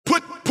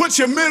put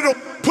your middle,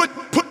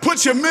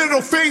 put your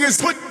middle fingers,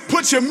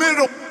 put your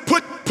middle,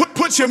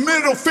 put your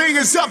middle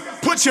fingers up,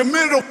 put your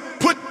middle,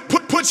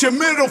 put your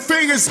middle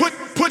fingers,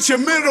 put your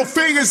middle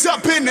fingers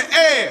up in the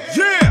air.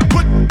 Yeah,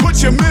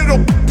 put your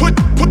middle,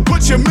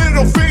 put your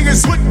middle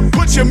fingers,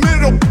 put your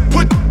middle,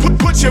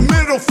 put your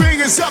middle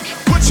fingers up,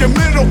 put your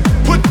middle,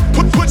 put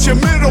your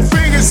middle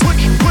fingers,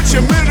 put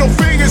your middle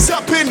fingers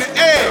up in the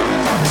air.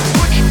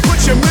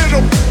 Put your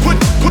middle, put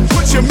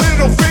your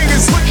middle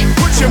fingers, put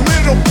your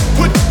middle,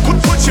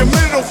 put your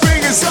middle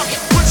fingers up,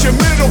 put your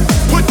middle,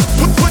 put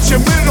your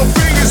middle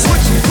fingers,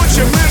 put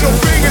your middle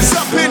fingers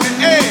up in the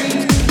air.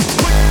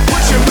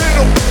 Put your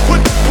middle,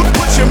 put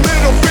your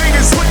middle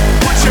fingers, put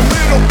your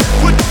middle,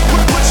 put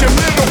your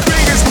middle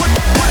fingers, put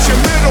your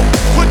middle,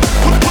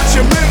 put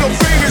your middle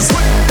fingers,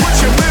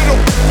 put your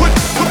middle,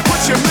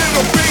 put your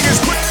middle fingers,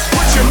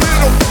 put your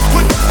middle,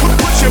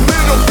 put your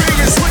middle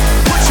fingers,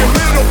 put your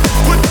middle,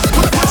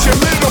 put your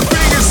middle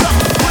fingers up,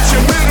 put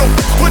your middle,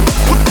 put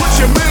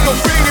your middle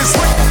fingers,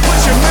 put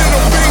your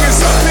middle fingers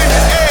up in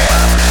the air.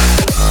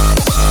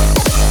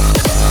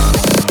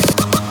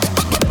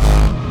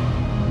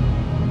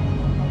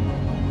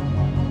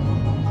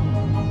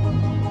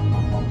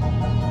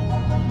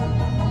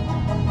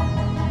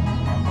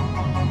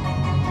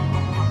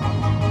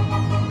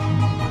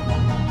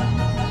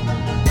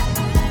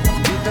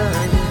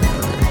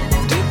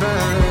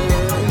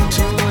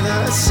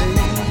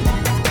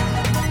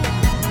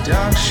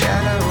 Dark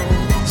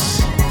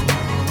shadows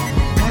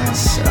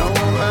pass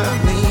over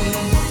me.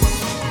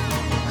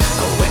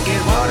 A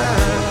wicked water,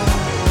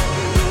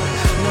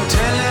 no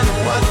telling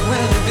what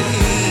will be.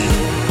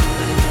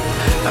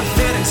 A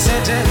fitting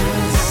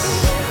sentence,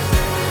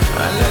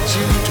 I let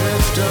you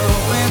drift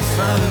away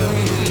from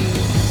me.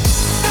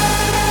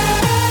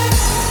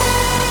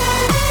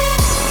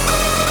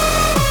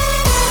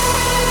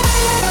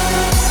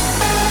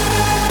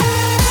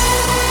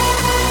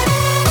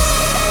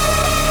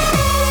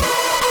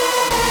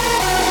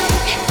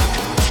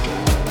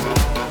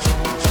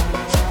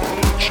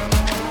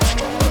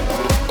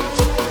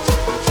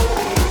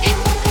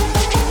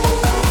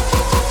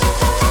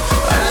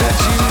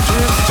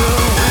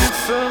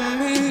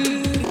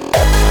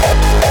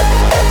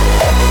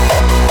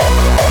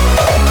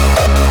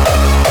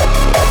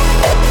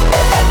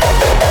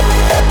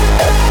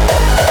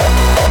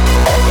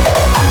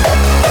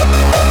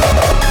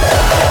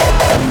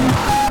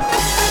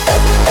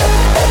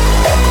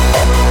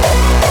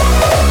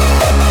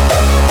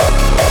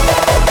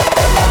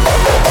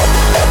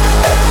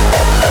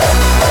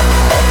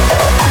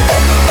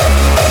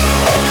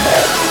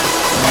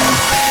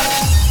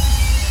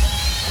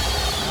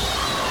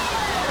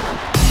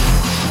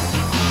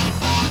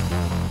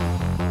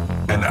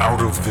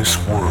 This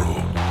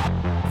world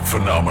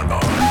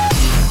phenomenon,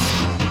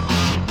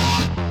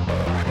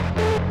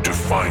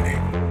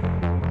 defining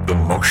the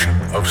motion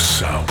of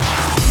sound.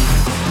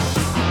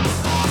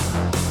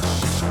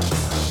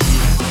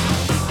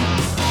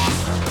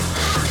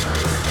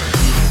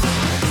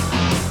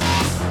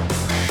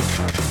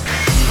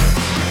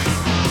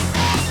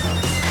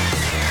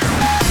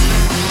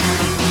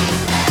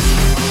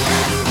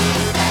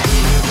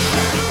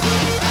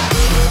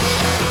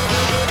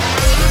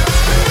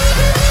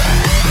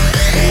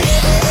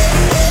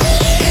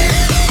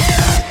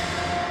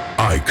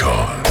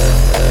 Icon.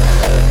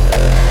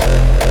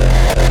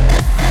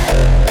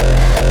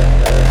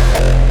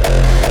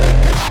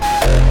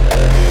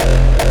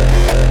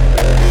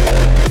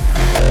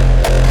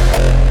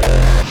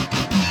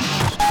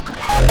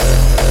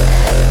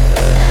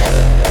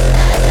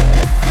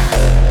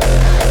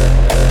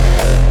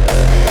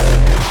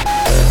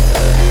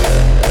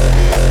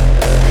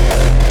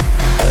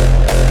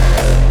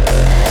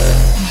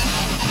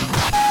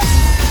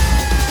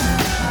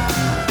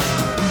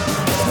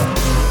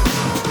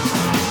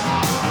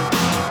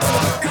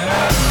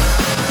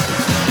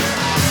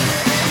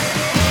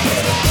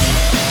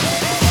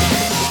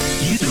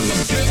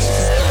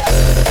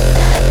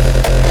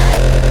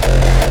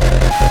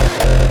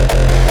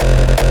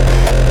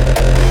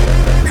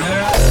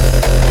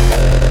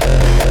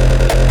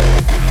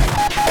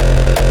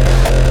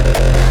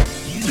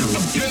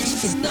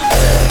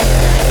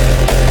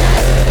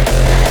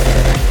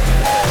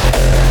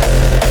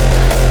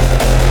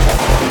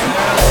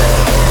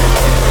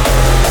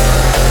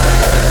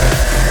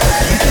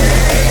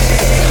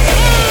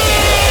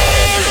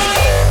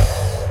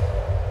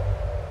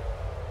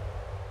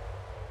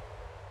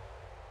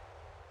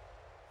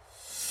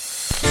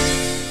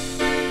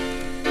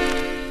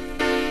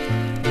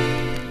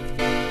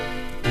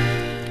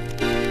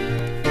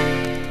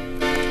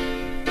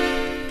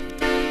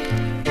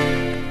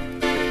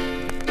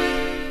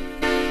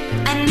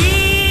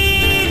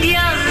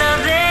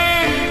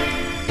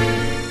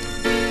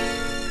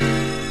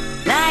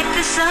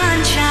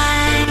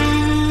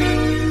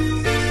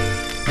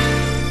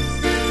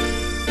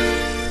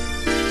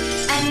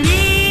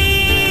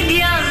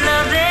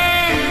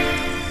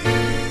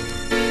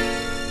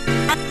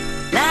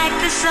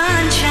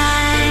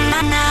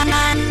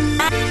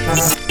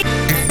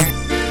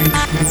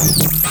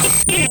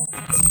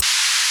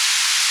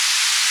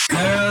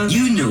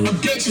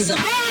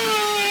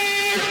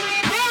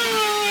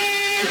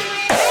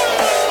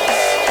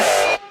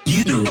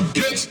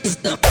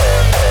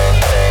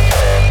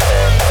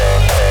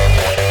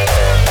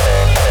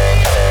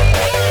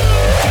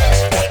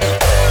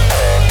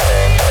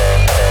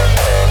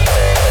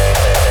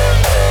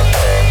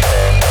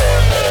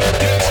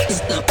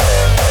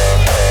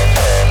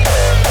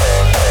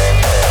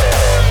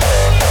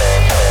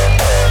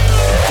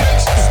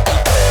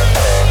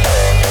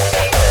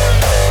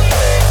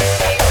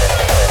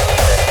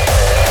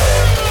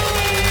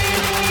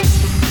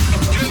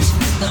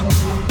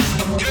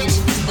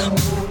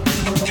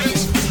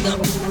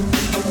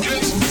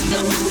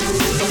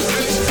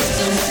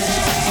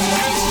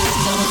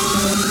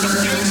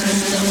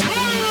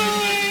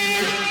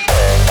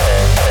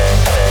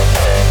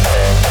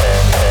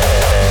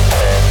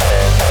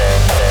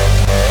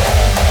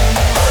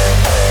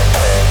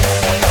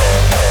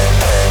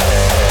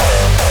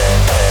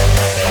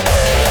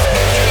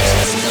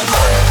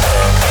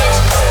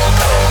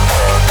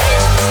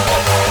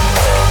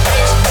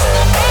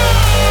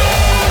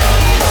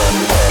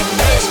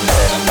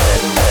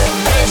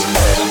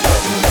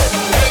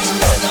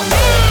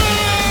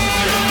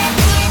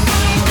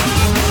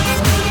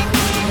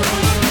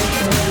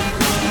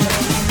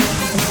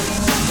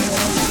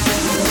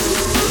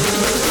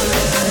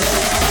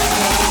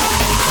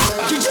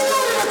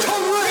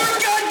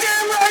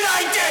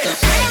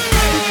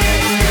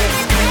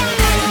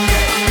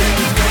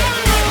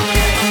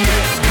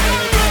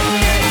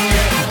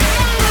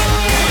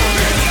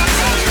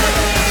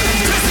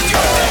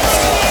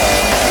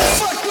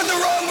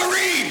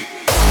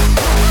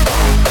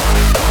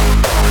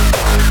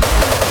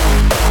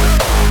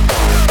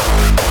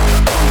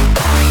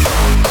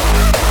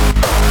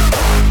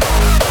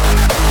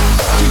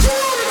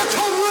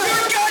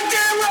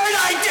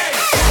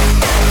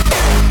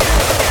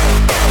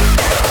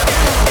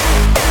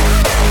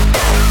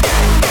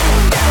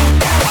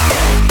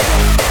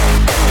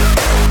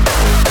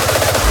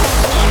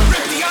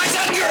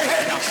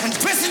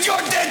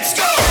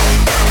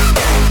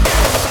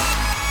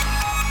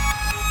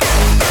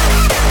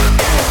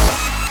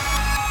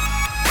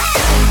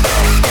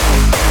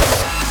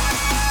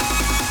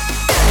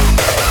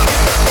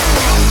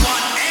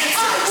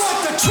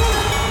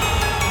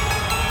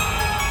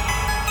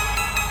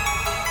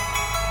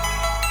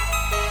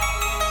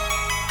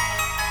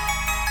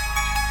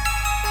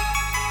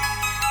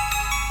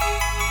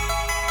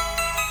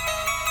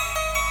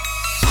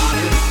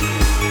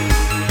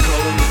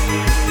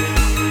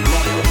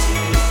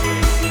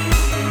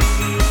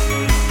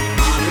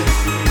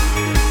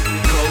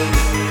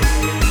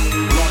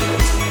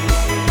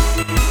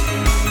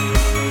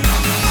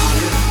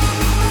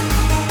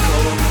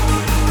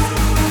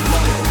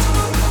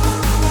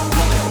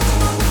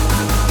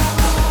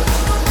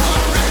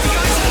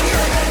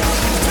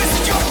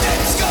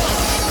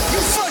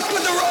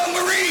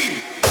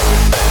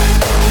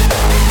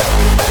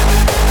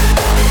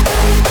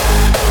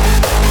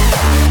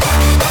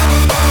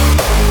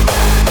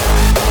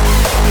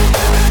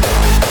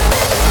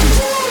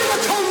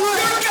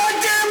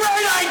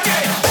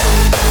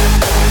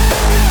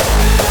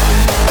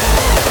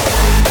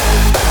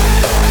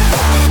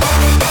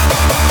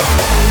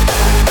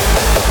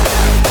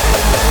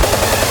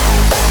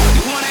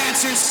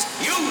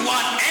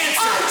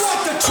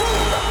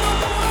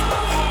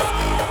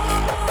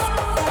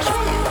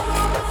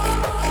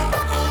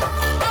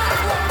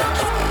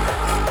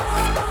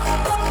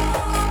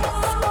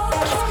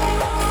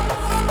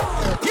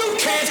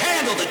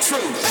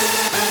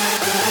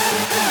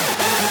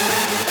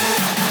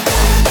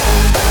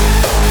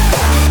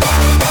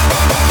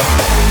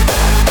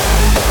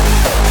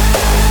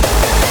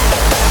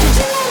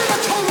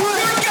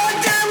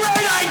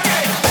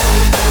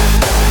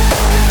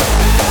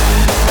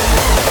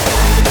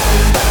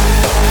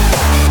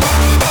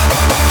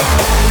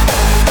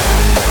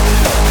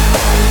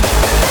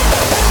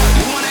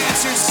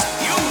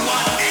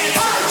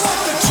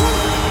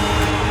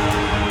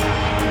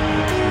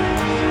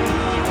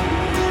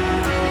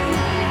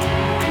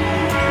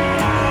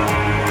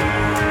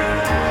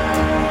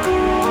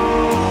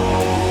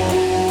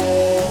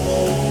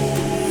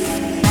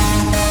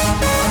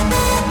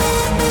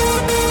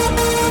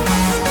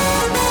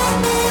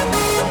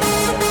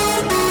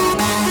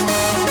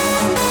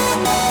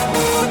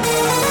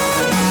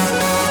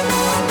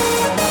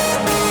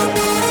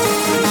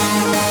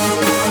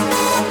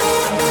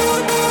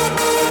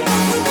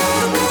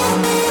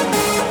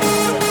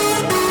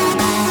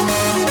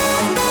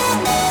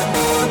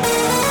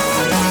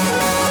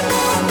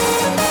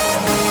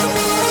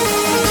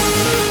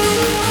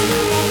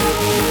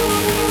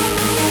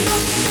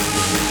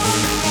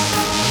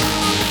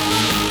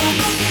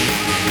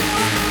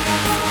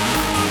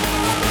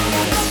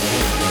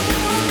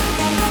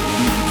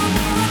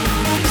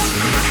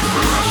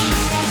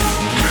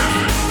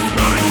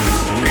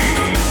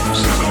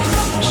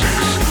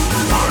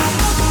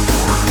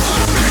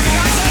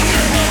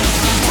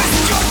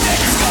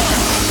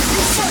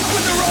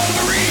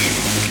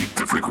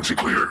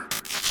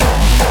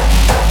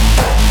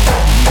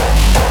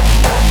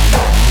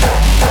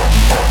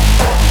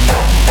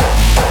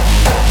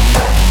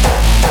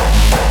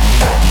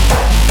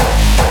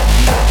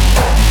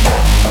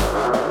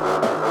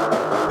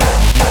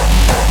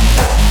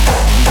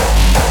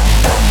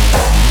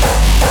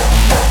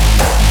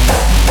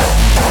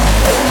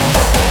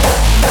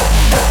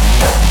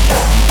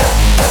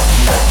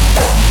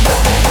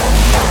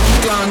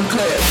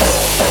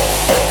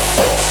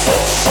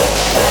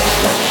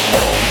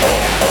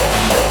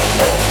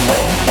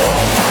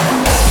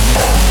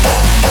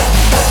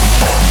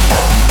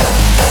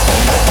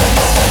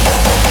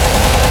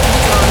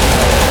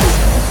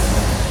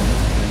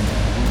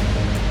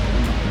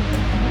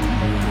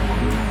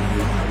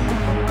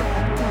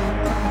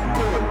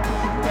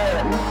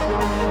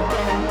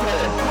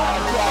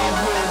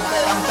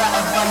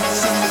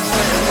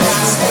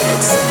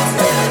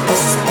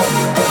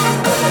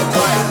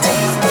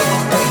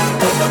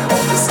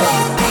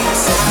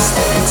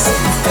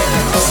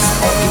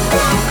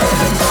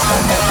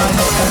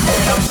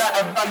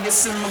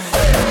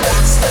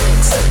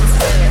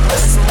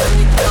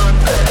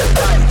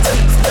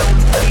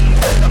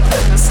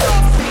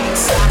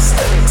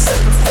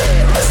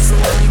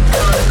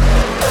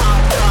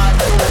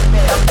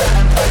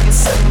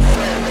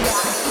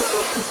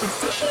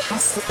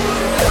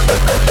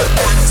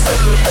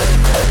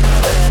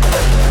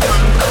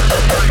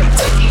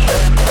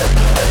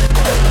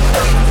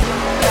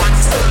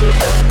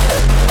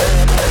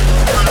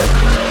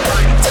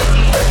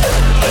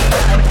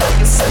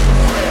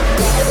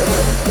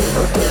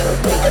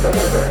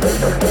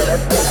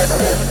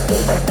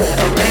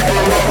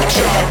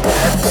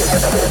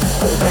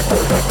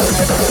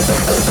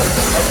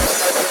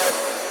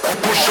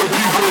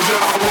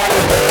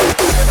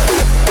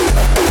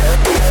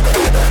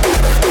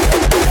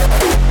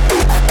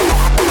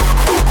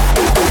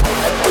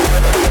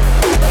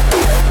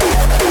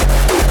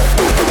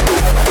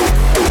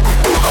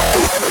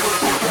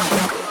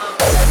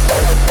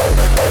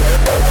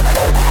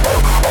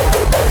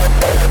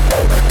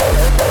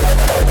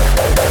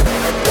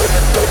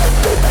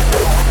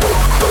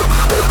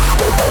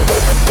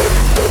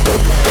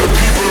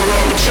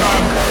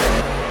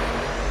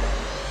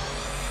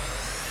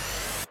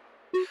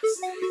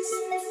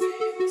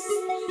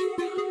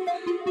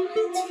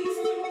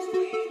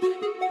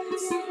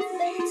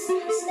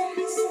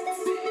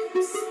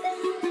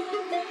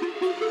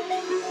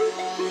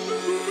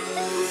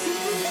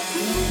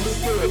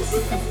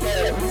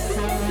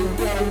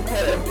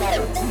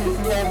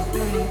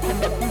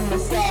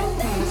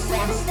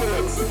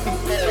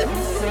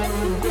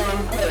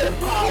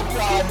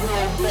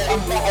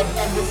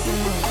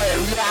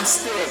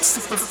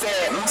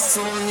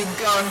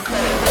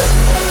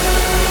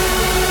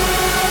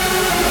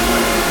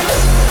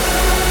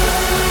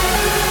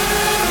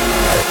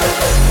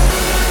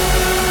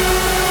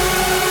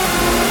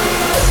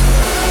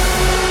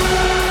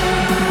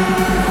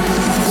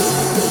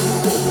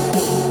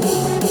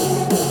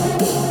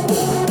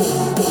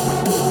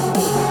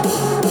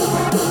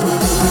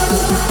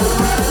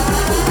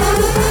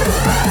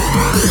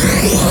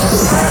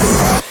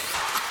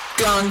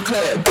 Gun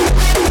Club.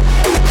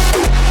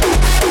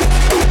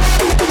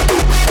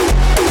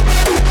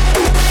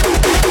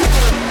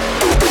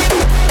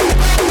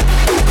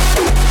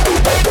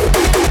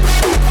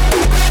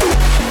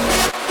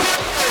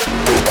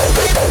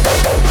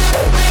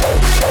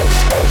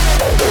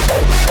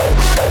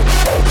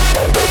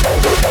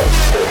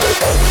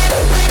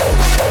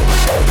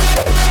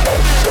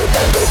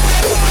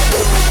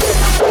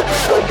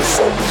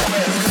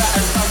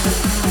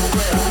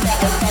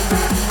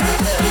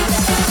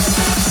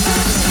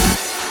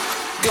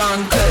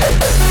 Gun Club.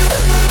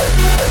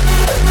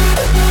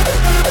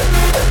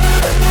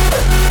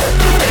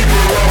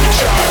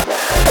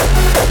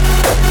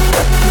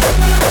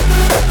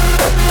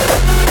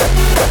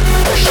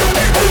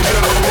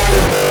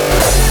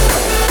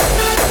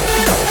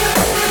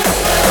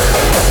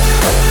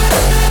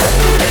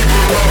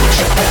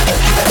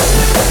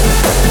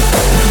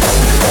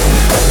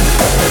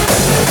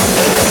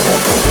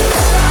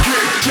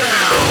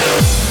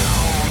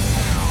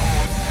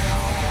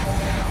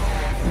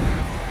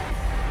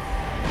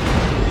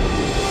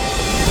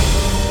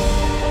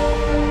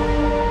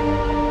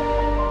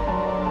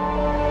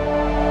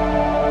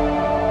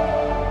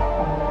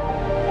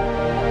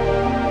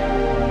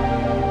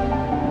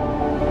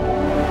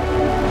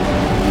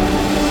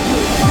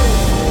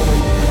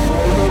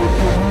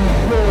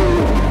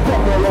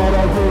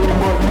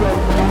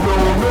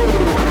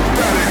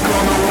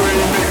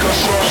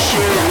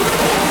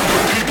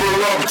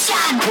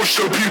 Push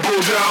the people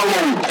down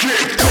low,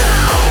 get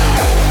down.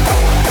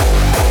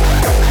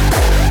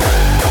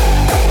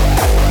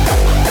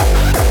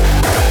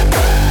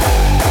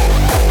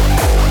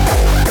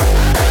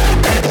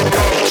 People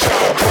up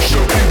top, push the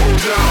people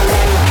down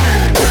low,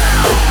 get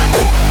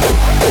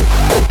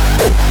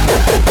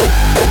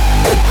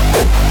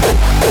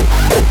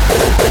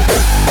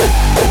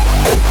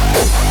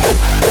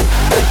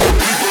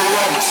People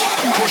up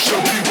top, push the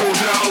people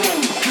down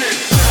low,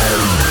 get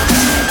down.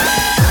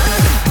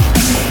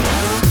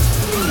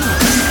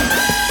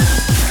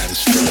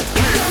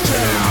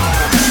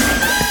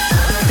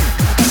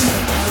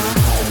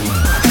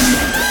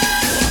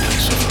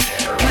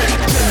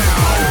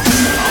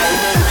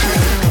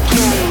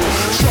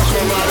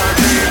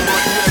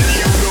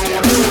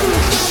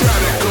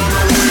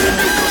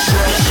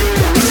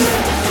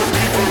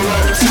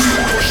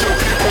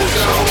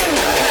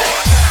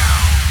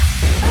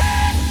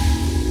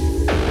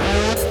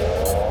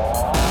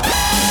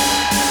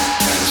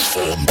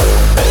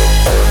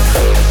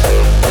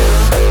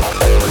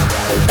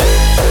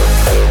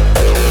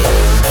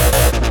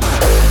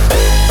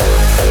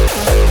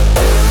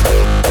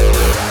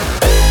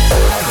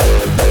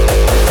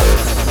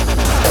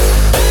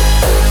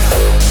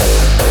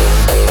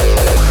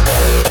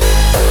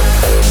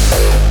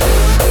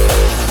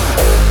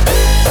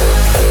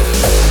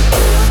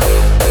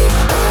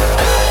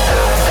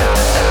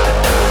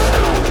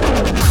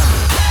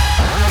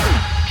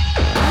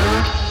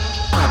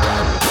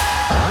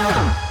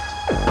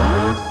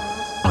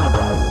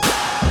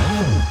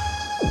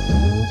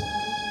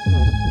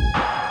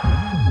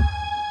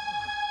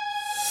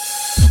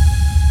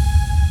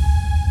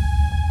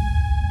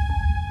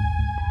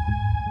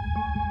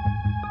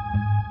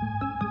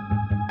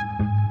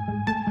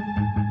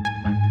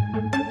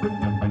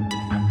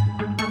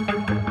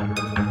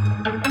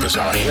 As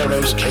our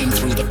heroes came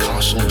through the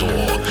castle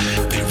door,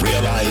 they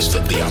realized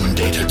that the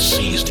undead had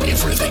seized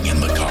everything in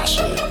the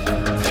castle.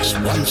 This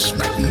once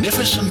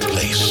magnificent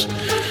place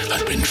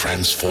had been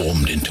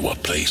transformed into a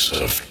place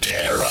of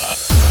terror.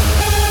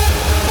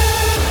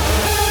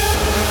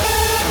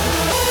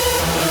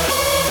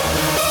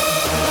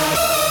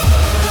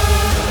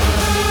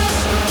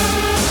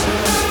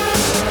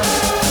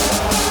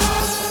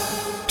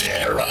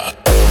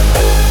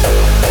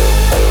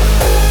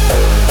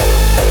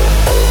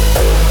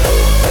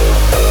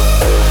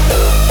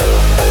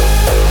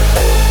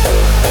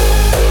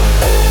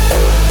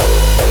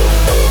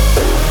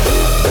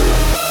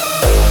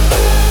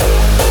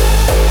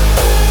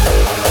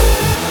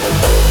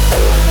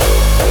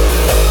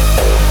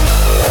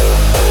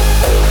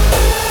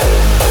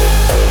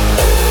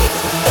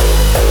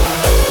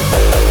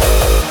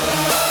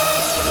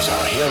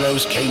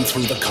 Came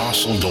through the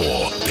castle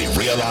door, they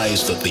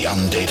realized that the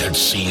undead had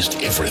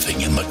seized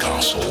everything in the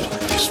castle.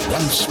 This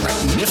once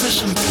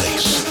magnificent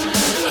place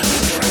had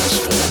been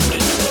transformed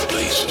into a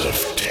place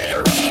of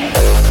terror.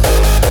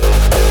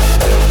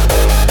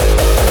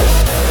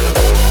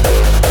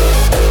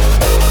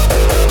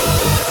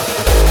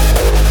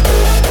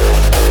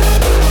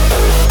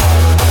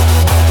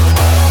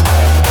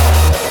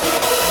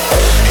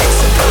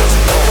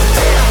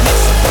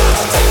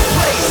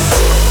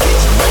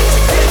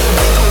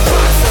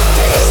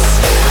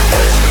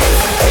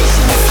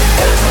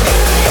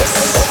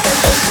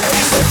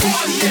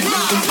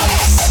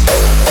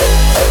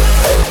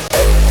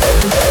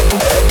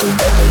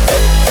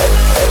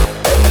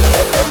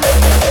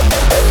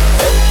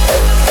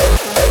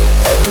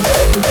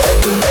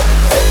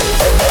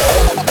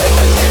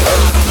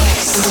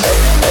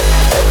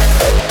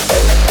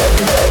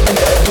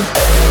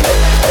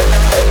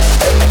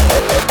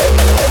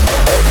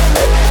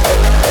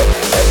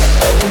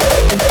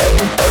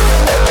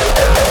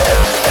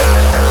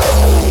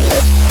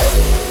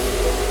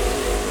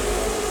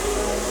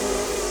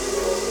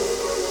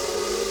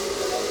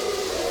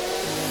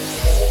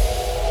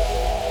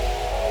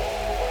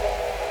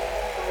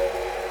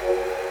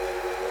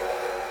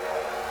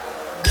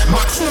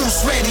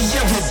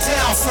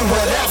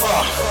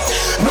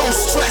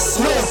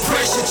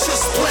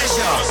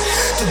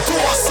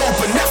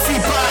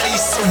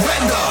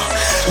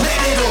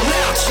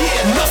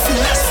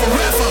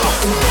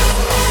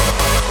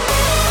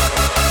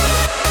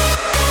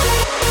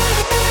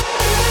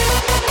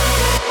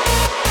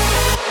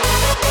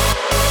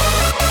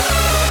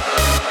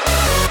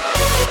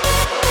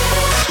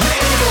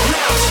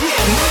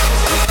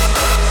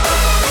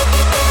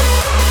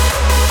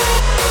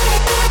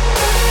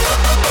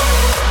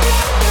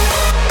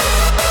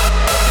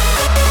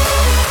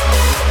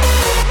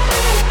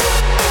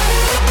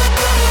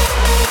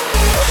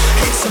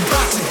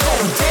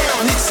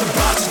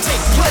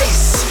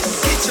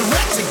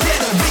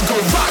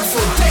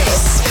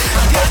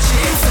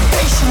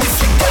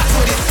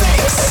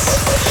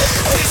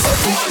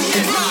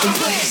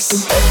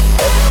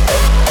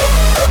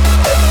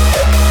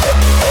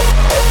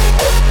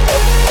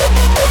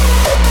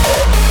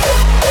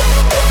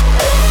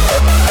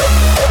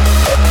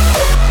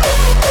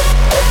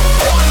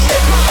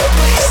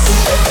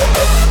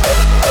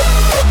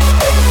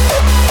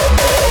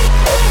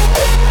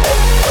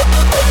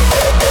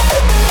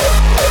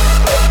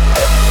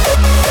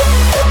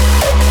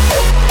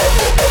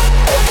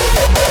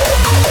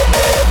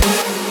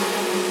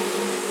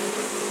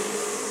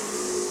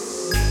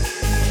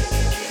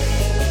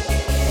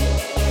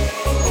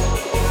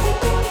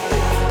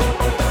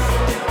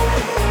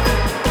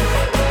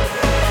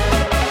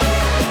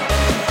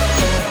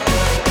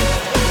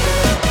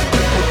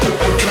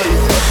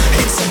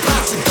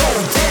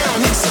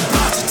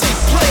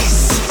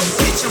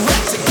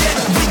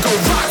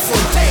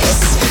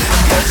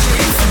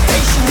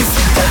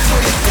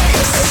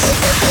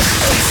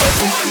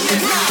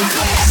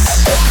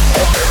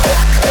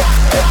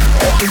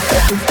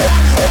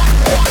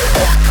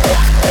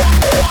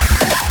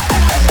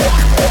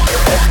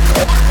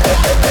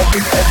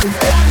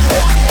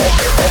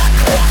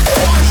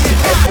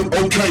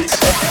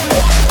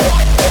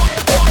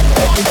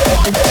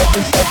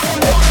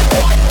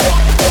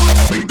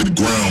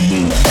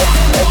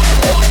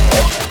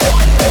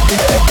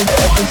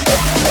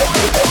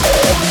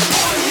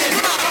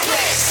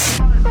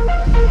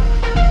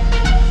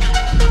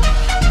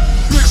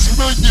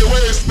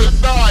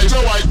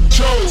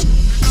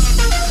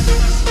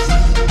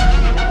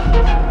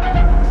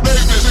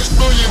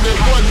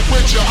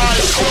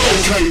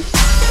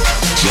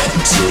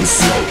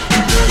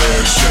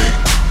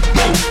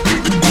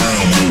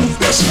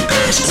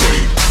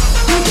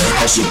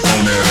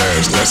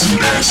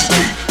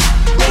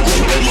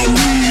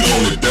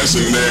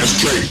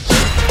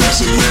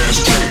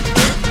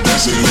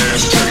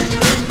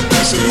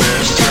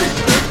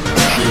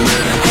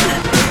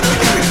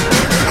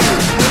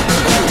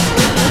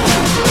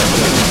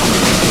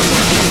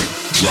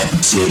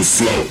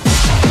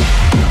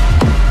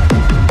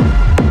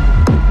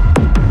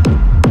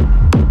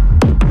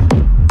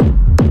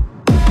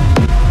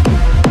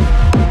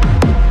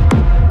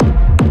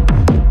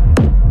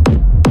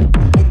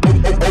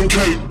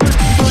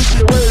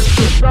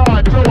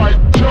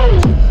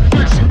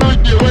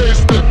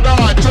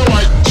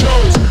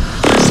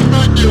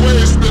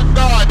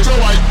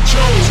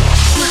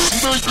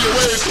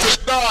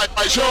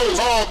 My show's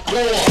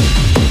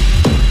hardcore.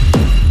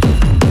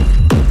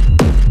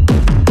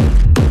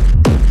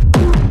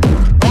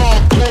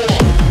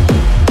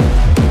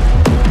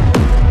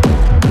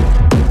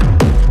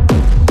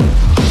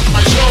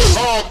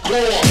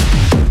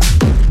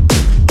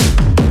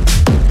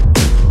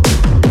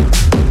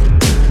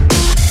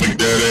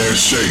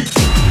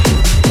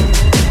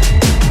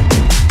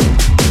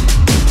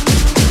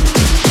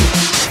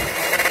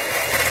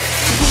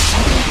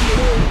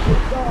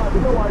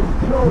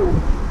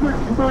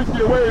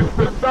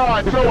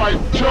 So I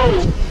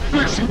chose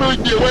 6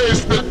 million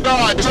ways to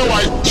die. So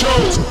I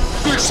chose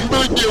 6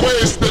 million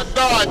ways to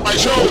die. My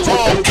show's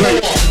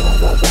hardcore.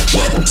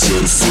 Drop to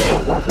the floor.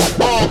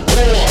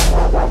 Hardcore.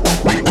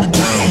 Make the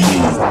ground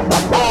move.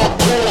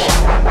 Hardcore.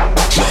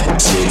 Drop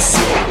to the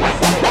floor.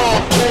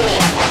 Hardcore.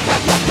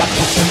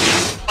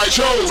 My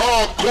show's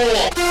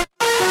hardcore.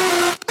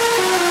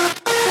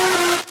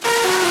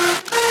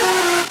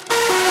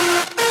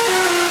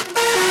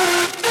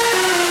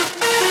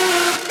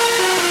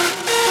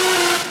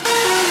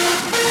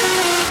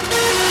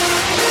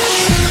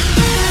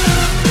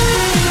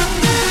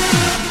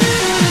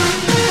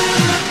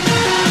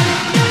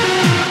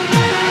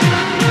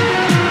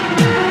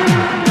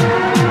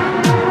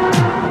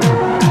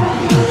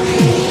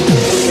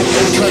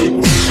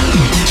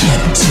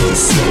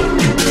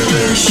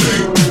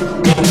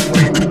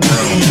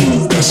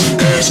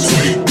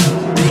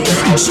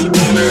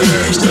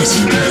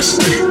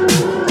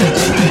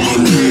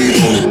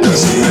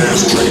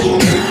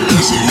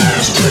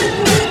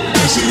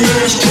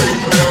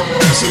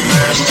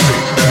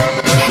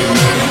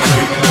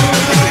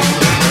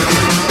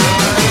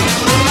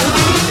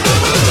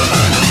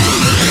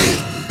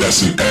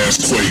 That's an ass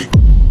quake.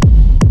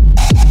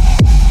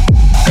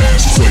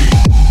 Ass quake.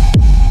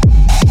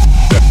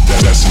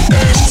 That's an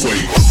ass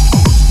quake.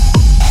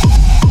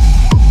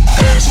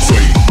 Ass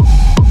quake.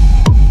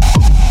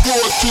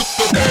 Roar to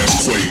the ass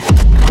quake.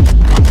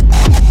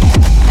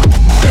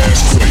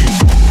 Ass quake.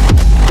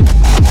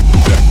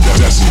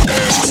 That's an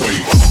ass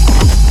quake.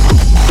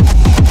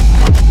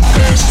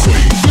 Ass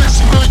quake.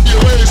 6 million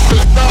ways to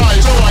die,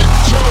 so I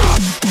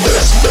chose.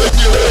 6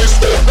 million ways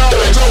to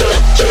die, so I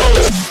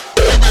chose.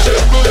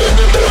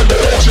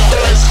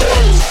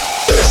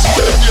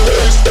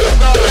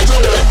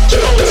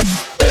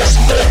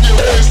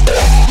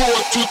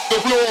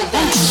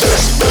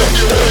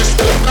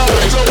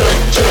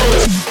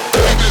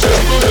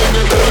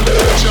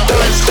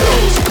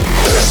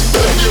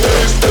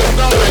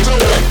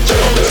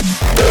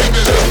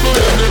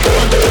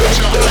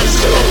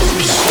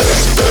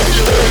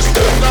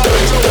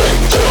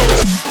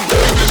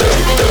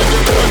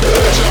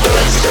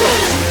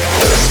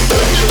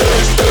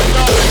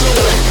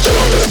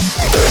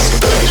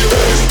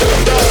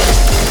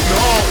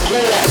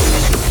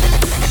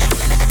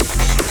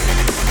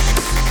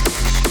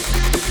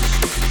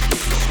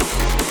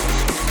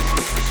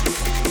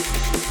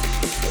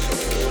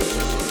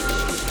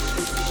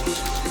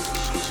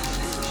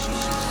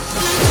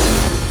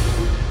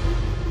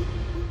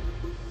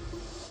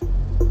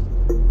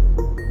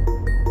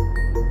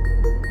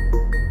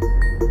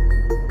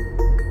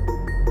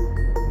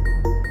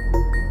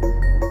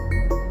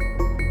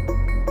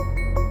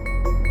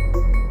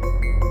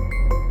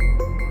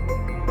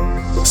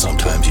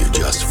 Sometimes you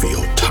just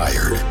feel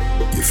tired.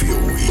 You feel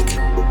weak.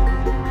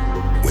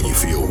 When you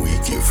feel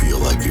weak, you feel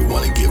like you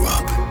want to give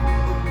up.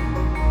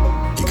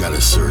 You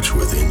gotta search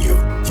within you.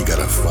 You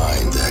gotta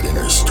find that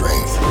inner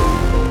strength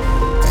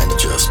and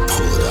just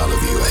pull it out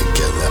of you and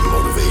get that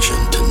motivation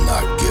to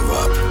not give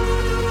up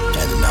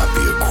and not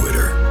be a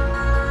quitter.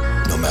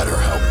 No matter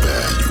how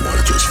bad you want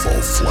to just fall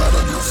flat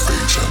on your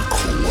face and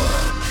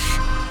collapse.